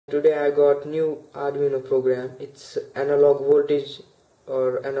Today I got new Arduino program. It's analog voltage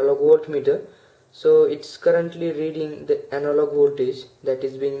or analog voltmeter. So it's currently reading the analog voltage that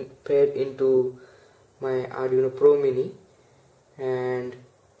is being paired into my Arduino Pro Mini, and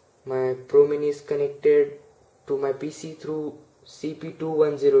my Pro Mini is connected to my PC through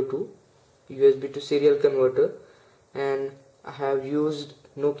CP2102 USB to serial converter, and I have used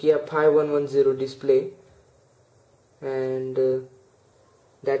Nokia 5110 display, and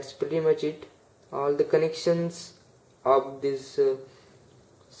that's pretty much it. All the connections of this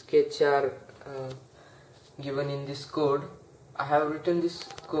sketch are given in this code. I have written this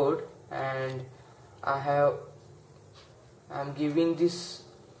code, and I'm giving this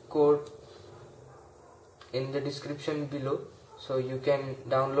code in the description below, so you can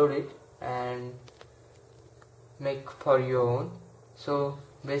download it and make for your own. So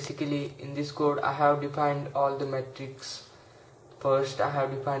basically in this code I have defined all the metrics. First I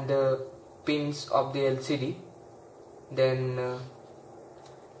have defined the pins of the LCD, then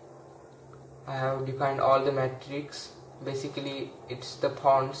I have defined all the metrics. Basically it's the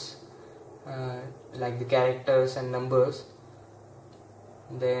fonts like the characters and numbers.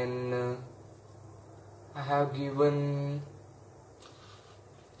 Then I have given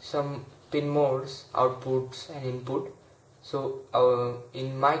some pin modes, outputs and input. So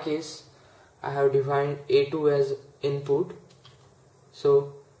in my case I have defined A2 as input.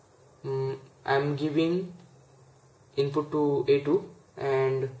 So I'm giving input to A2,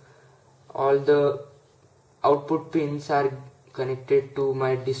 and all the output pins are connected to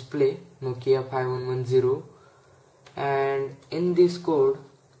my display Nokia 5110, and in this code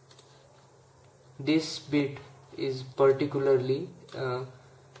this bit is particularly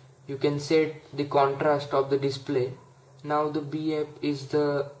you can set the contrast of the display. Now the BF is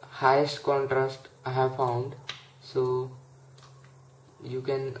the highest contrast I have found, so you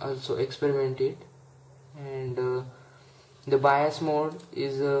can also experiment it. And the bias mode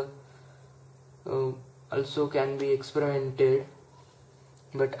is also can be experimented,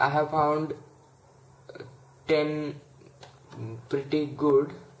 but I have found 10 pretty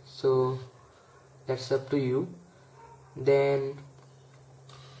good, so that's up to you. Then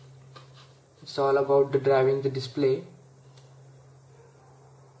it's all about the driving the display.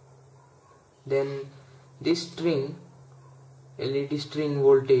 Then this string, LED string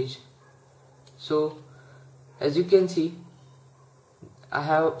voltage. So as you can see, I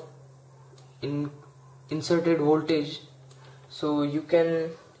have inserted voltage, so you can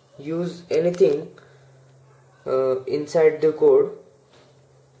use anything inside the code,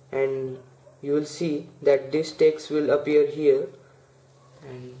 and you will see that this text will appear here,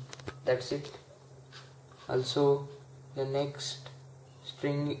 and that's it. Also the next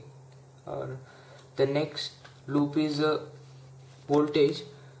string or the next loop is voltage.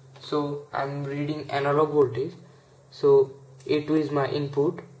 So I'm reading analog voltage, so A2 is my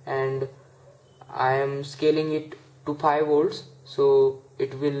input, and I am scaling it to 5 volts, so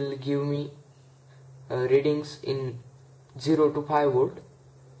it will give me readings in 0 to 5 volt.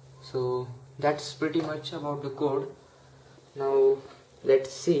 So that's pretty much about the code. Now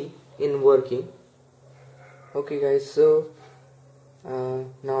let's see in working. Okay guys, so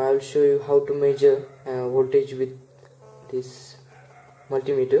now I will show you how to measure voltage with this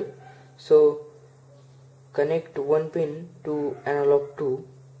multimeter. So connect one pin to analog 2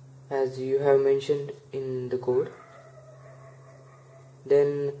 as you have mentioned in the code.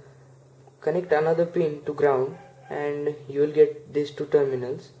 Then connect another pin to ground, and you will get these two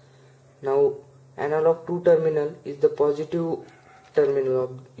terminals. Now analog 2 terminal is the positive terminal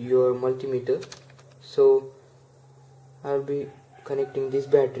of your multimeter, so I will be connecting this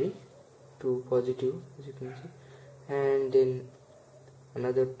battery to positive, as you can see, and then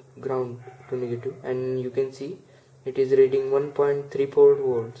another ground to negative, and you can see it is reading 1.34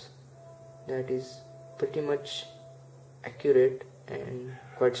 volts. That is pretty much accurate and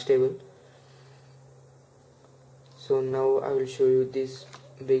quite stable. So now I will show you this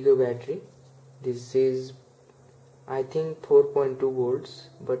bigger battery. This is I think 4.2 volts,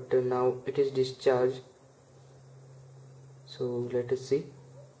 but now it is discharged. So let us see.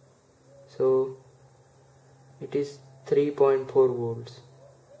 So it is 3.4 volts.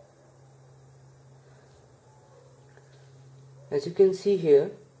 As you can see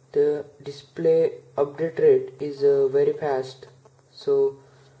here, the display update rate is very fast, so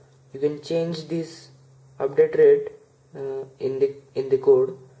you can change this update rate in the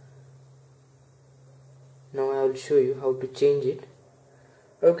code. Now I will show you how to change it.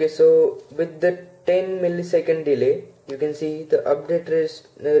 Okay, so with the 10 millisecond delay, you can see the update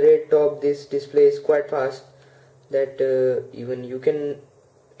rate of this display is quite fast, that even you can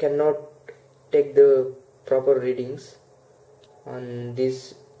cannot take the proper readings on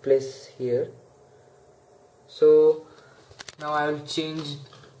this place here. So now I will change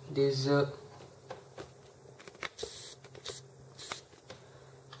this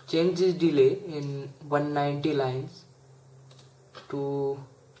delay in 190 lines to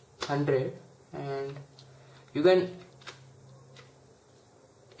 100, and you can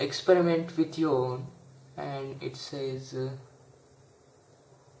experiment with your own. And it says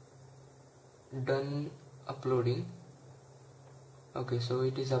done uploading. Okay, so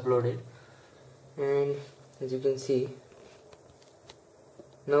it is uploaded, and as you can see,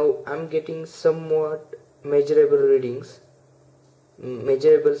 now I'm getting somewhat measurable readings,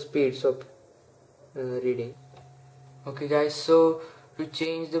 measurable speeds of reading. Okay guys, so to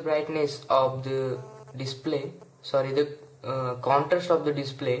change the brightness of the display, sorry, the contrast of the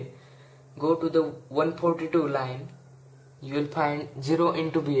display, go to the 142 line. You will find 0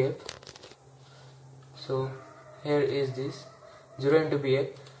 into BF. So here is this 0 into BF.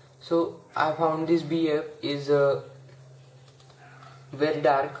 So I found this BF is very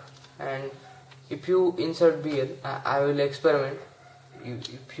dark, and if you insert BL, I will experiment.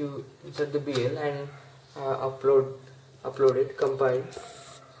 If you insert the BL and upload it, compile,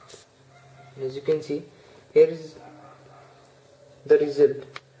 as you can see, here is the result.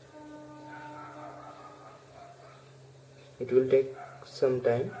 It will take some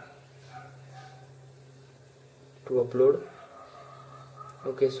time to upload.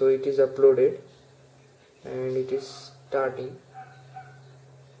 Okay, so it is uploaded and it is starting.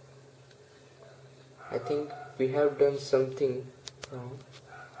 I think we have done something wrong.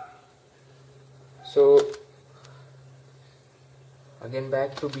 So again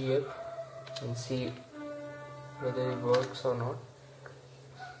back to BF and see whether it works or not.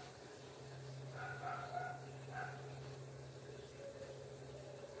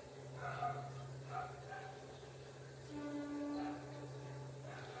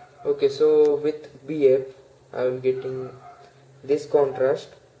 Okay, so with BF I am getting this contrast,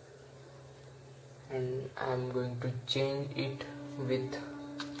 and I am going to change it with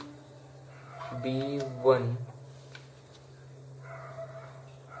B1.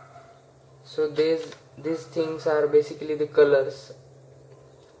 So these things are basically the color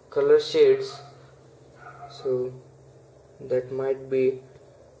shades, so that might be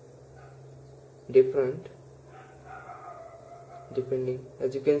different depending.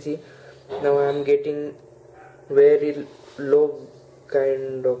 As you can see, now I am getting very low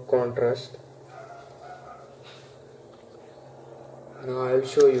kind of contrast. Now I will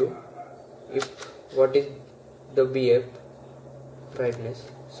show you what is the BF brightness.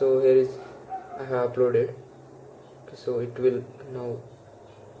 So here is, I have uploaded. Okay, so it will now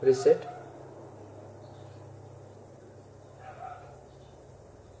reset.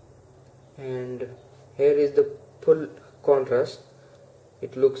 And here is the full contrast.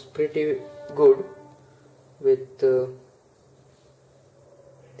 It looks pretty good with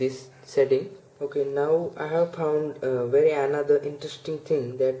this setting. Okay, now I have found another interesting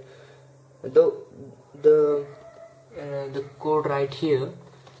thing, that the code right here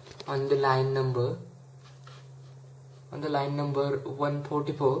on the line number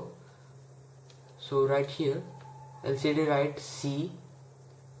 144. So right here, LCD write C,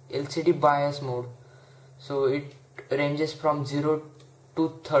 LCD bias mode. So it ranges from 0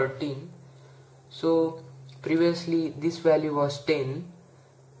 to 13. So previously this value was 10,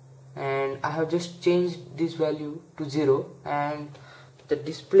 and I have just changed this value to 0, and the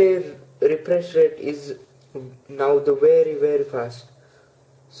display refresh rate is now the very fast.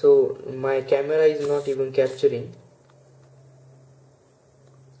 So my camera is not even capturing.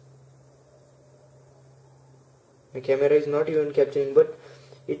 But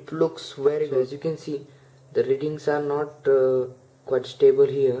it looks very good. As you can see, the readings are not quite stable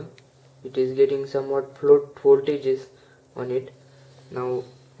here. It is getting somewhat float voltages on it. Now,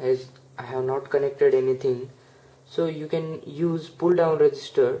 as I have not connected anything, so you can use pull down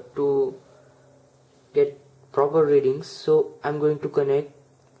resistor to get proper readings. So I'm going to connect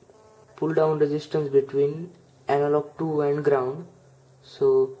pull down resistance between analog 2 and ground.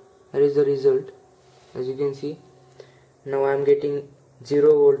 So here is the result. As you can see, now I'm getting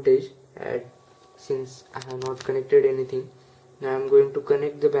 0 voltage since I have not connected anything. Now I'm going to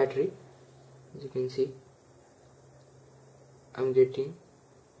connect the battery. As you can see, I'm getting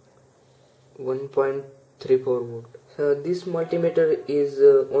 1.34 volt. So this multimeter is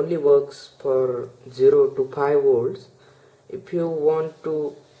only works for 0 to 5 volts. If you want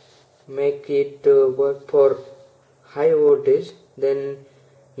to make it work for high voltage, then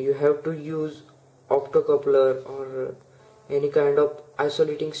you have to use optocoupler or any kind of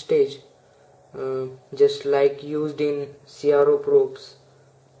isolating stage, just like used in CRO probes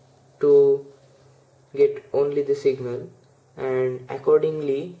to get only the signal, and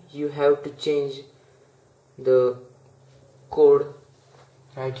accordingly you have to change the code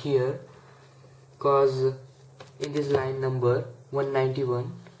right here, cause in this line number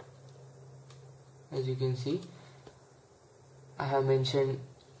 191, as you can see, I have mentioned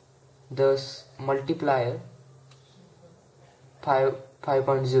this multiplier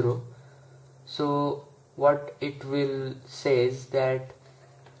 5.0. so what it will says that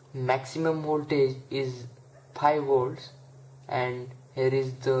maximum voltage is 5 volts, and here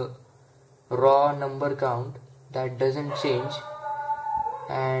is the raw number count that doesn't change,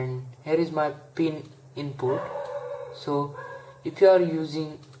 and here is my pin input. So if you are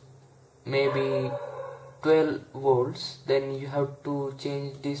using maybe 12 volts, then you have to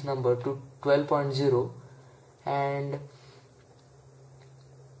change this number to 12.0, and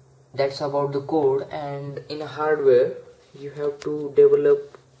that's about the code. And in hardware you have to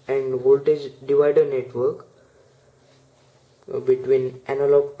develop an voltage divider network between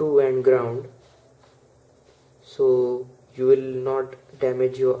analog 2 and ground, so you will not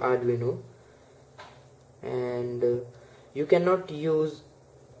damage your Arduino. And you cannot use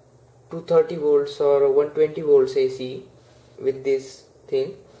 230 volts or 120 volts AC with this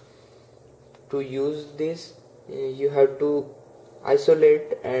thing. To use this you have to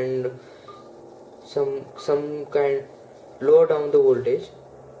isolate and some kind lower down the voltage,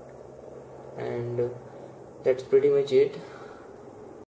 and that's pretty much it.